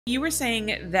You were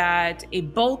saying that a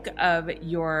bulk of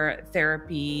your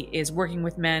therapy is working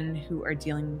with men who are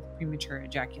dealing with premature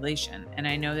ejaculation. And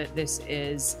I know that this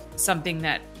is something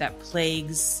that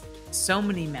plagues so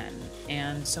many men.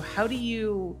 And so how do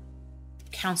you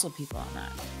counsel people on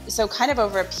that? So kind of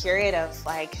over a period of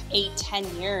like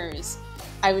 8-10 years,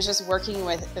 I was just working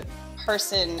with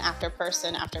person after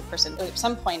person after person. At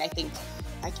some point, I think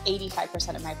like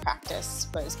 85% of my practice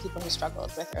was people who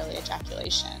struggled with early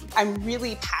ejaculation. I'm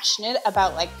really passionate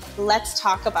about like, let's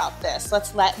talk about this.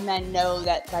 Let's let men know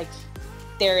that like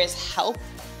there is help.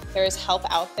 There is help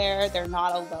out there. They're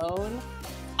not alone.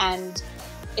 And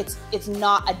it's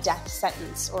not a death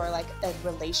sentence or like a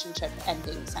relationship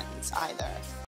ending sentence either.